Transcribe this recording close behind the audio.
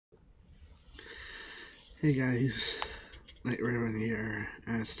Hey guys, Night Raven here,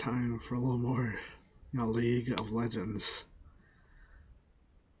 and it's time for a little more, League of Legends.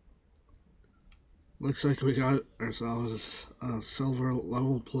 Looks like we got ourselves a silver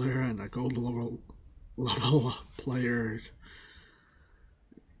level player and a gold level player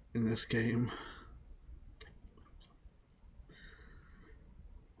in this game.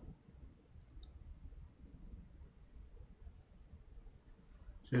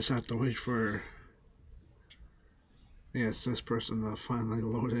 Just have to wait for, this person to finally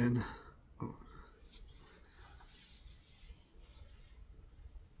load in.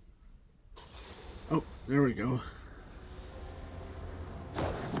 Oh, there we go.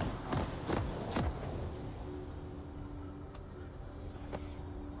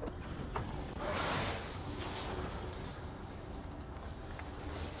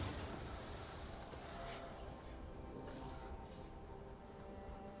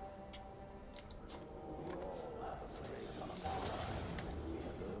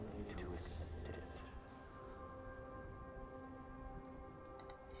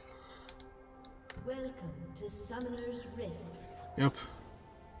 Welcome to Summoner's Rift. Yep.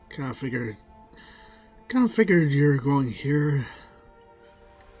 Kind of figured you were going here.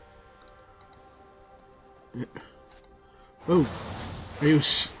 Oh,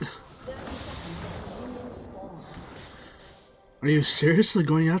 are you seriously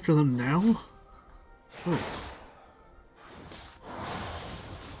going after them now? Oh.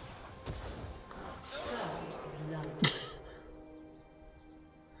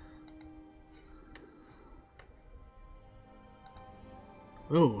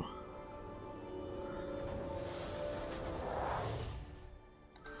 Oh.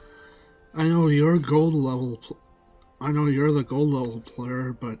 I know you're gold level. I know you're the gold level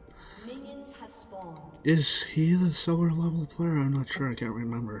player, but minions have spawned. Is he the silver level player? I'm not sure. I can't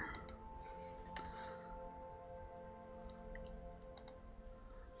remember.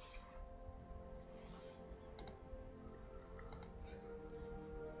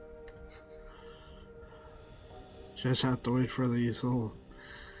 Just have to wait for these little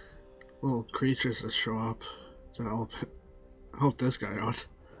creatures to show up to help this guy out.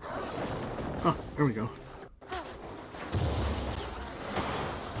 Oh, there we go.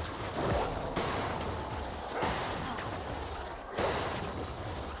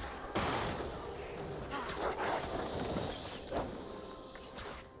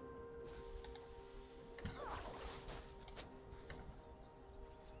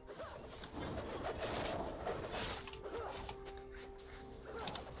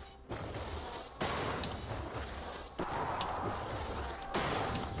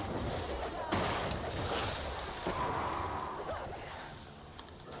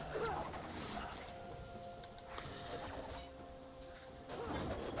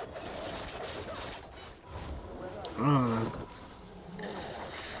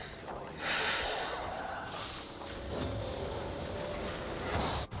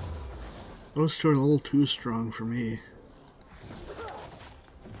 Those two are a little too strong for me.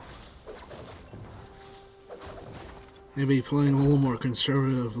 Maybe playing a little more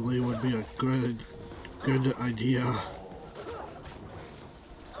conservatively would be a good idea.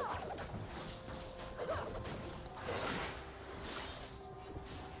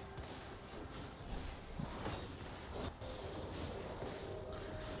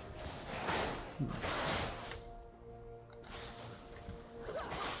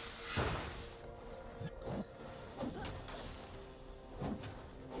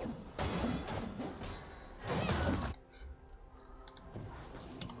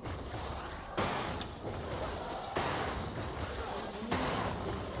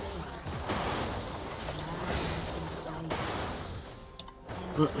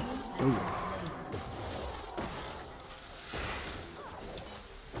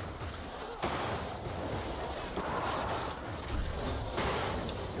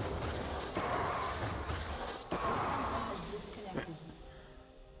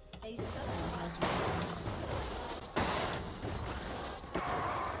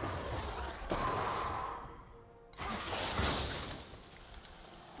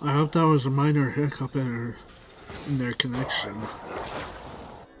 I hope that was a minor hiccup in their connection.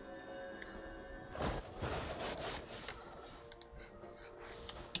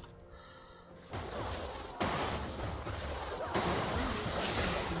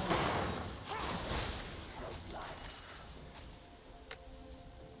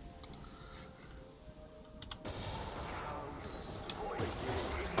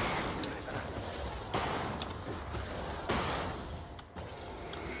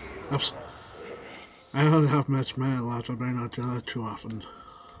 Oops. I don't have much mana left, I better not do that too often.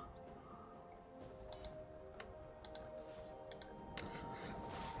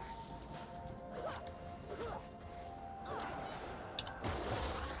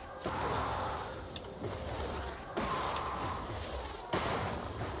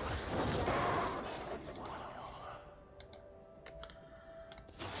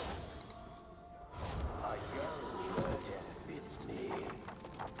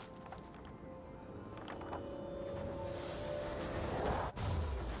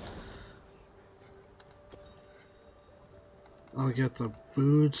 I'll get the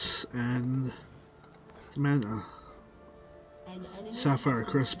boots and the mana. Sapphire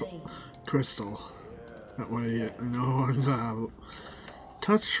crystal. That way I know I'm gonna have a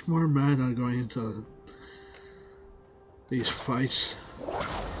touch more mana going into these fights.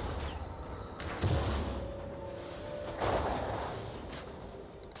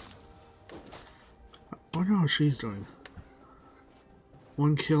 I wonder how she's doing.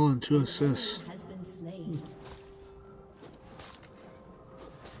 1 kill and 2 assists. Has been slain.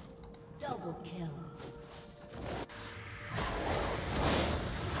 Double kill.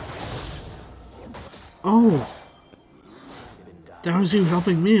 Oh! That was you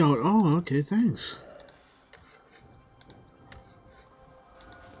helping me out. Oh, okay, thanks.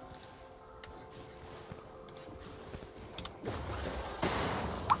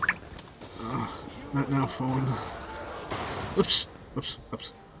 Not now, phone. Oops, oops,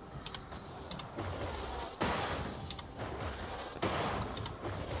 oops.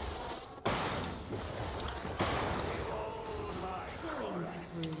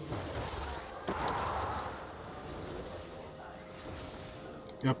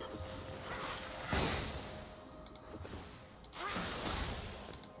 Yep.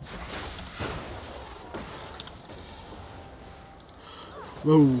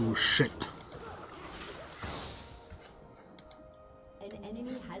 Whoa, shit. An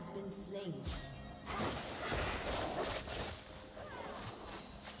enemy has been slain.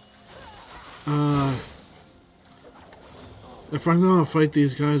 If I'm gonna fight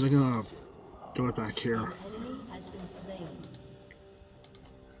these guys, I'm gonna do it back here. An enemy has been slain.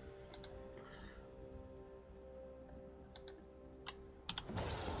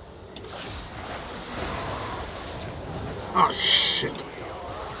 Oh shit.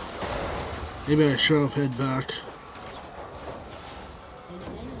 Maybe I should have head back. An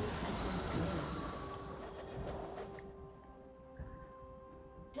enemy has been slain.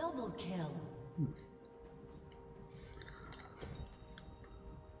 Double kill.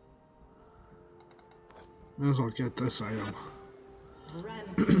 Might as well get this item.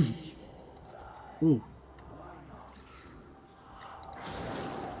 Rampage. Ooh.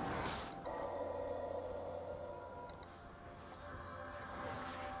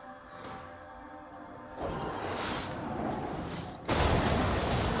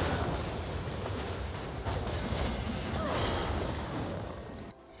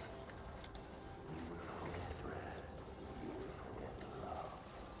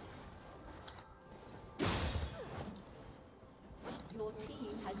 Your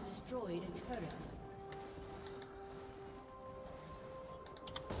team has destroyed a turret.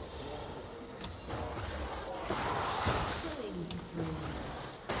 Killing spree.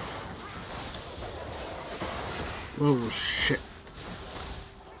 Whoa, shit.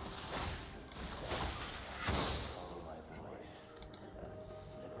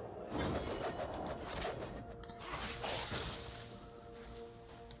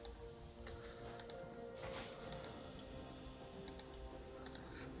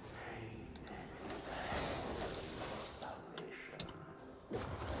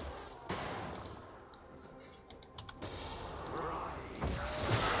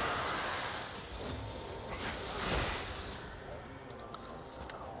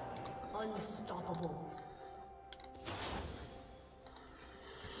 Unstoppable.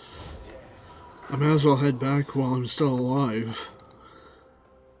 I might as well head back while I'm still alive.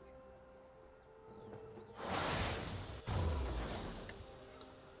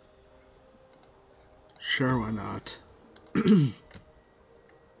 Sure, why not?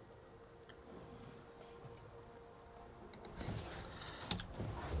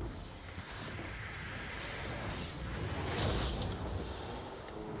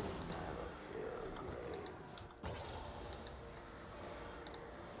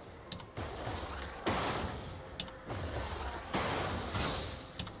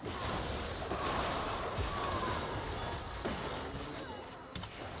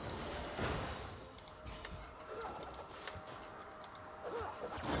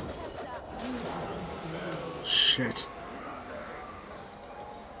 Shit.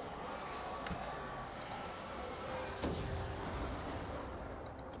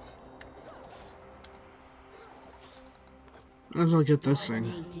 Might as well get this thing.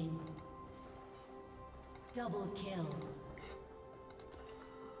 Dominating. Double kill.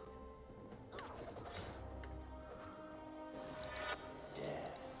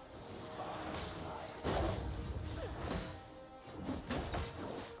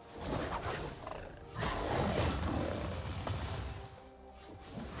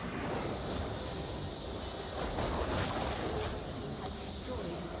 Has destroyed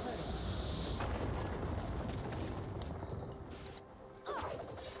a turret.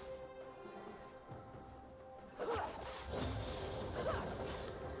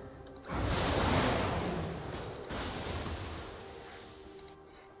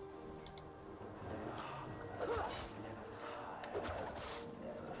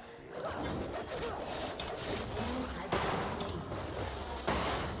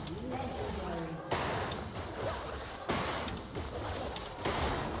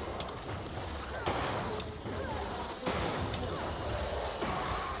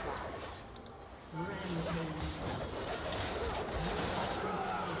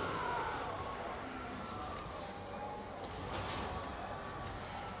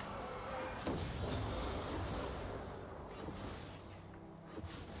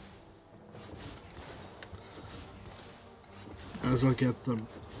 might as well get the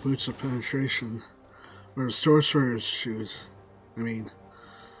Boots of Penetration. Or the Sorcerer's Shoes, I mean.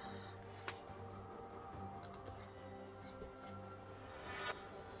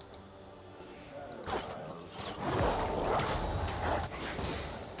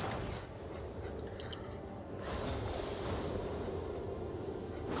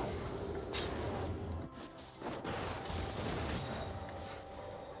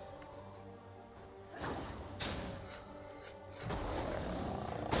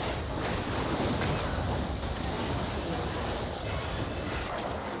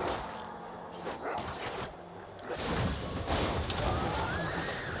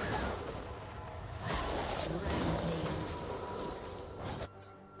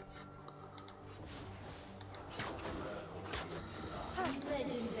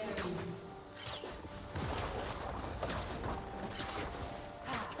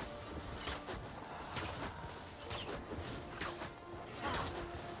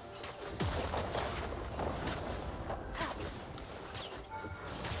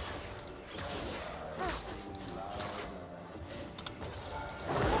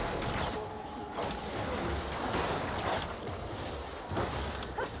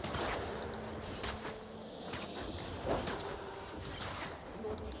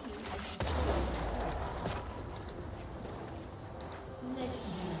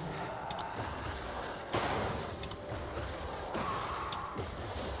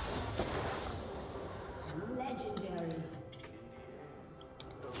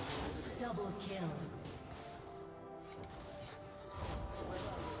 Double kill.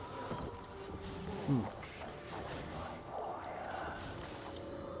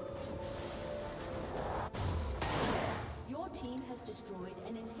 Your team has destroyed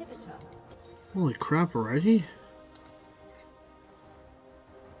an inhibitor. Holy crap, already?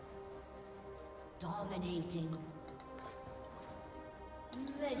 Dominating.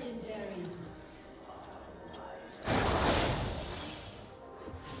 Legendary.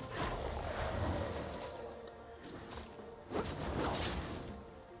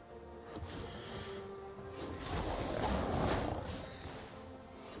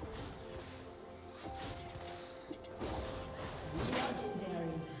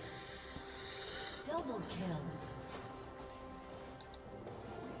 Double kill.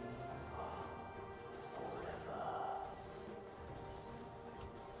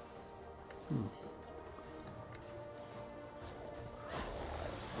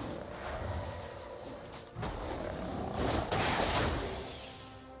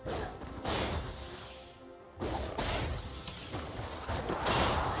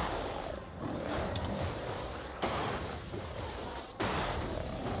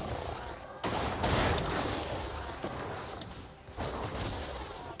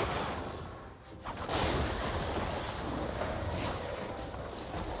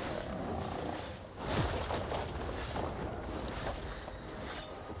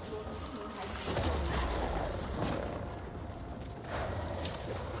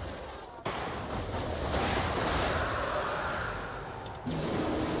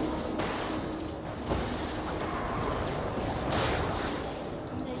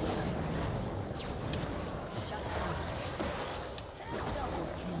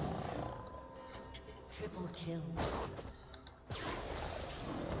 Triple kill.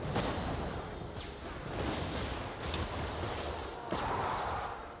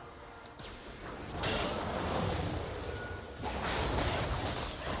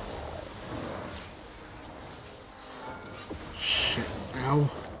 Shit, ow.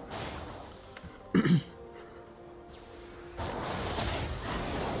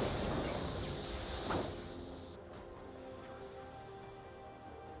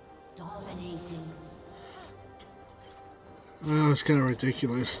 Dominating. That was kind of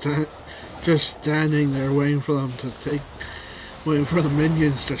ridiculous. Just standing there waiting for them to waiting for the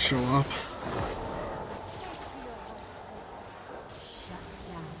minions to show up.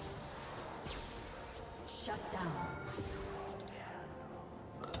 Shut down.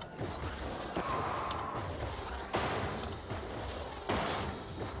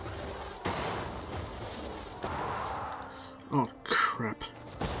 Oh crap.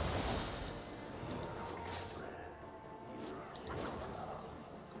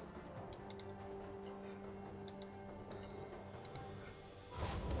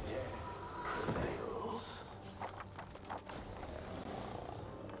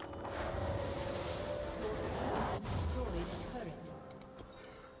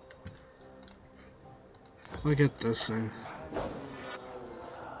 Look at this thing.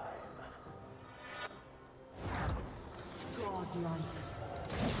 Godlike.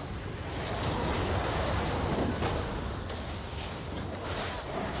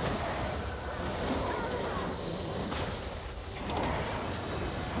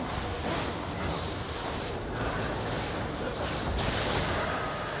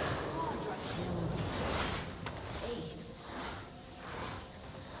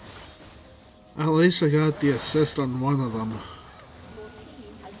 At least I got the assist on one of them. Your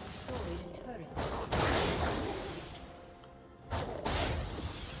team has destroyed a turret. Your team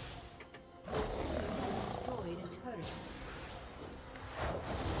has destroyed a turret.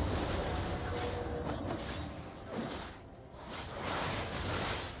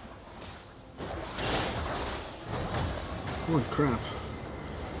 Holy crap.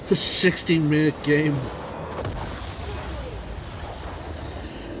 A 16-minute game.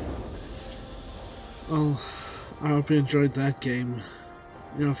 Well, I hope you enjoyed that game.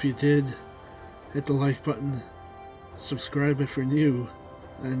 You know, if you did, hit the like button, subscribe if you're new,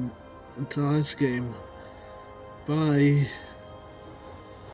 and until next game, bye.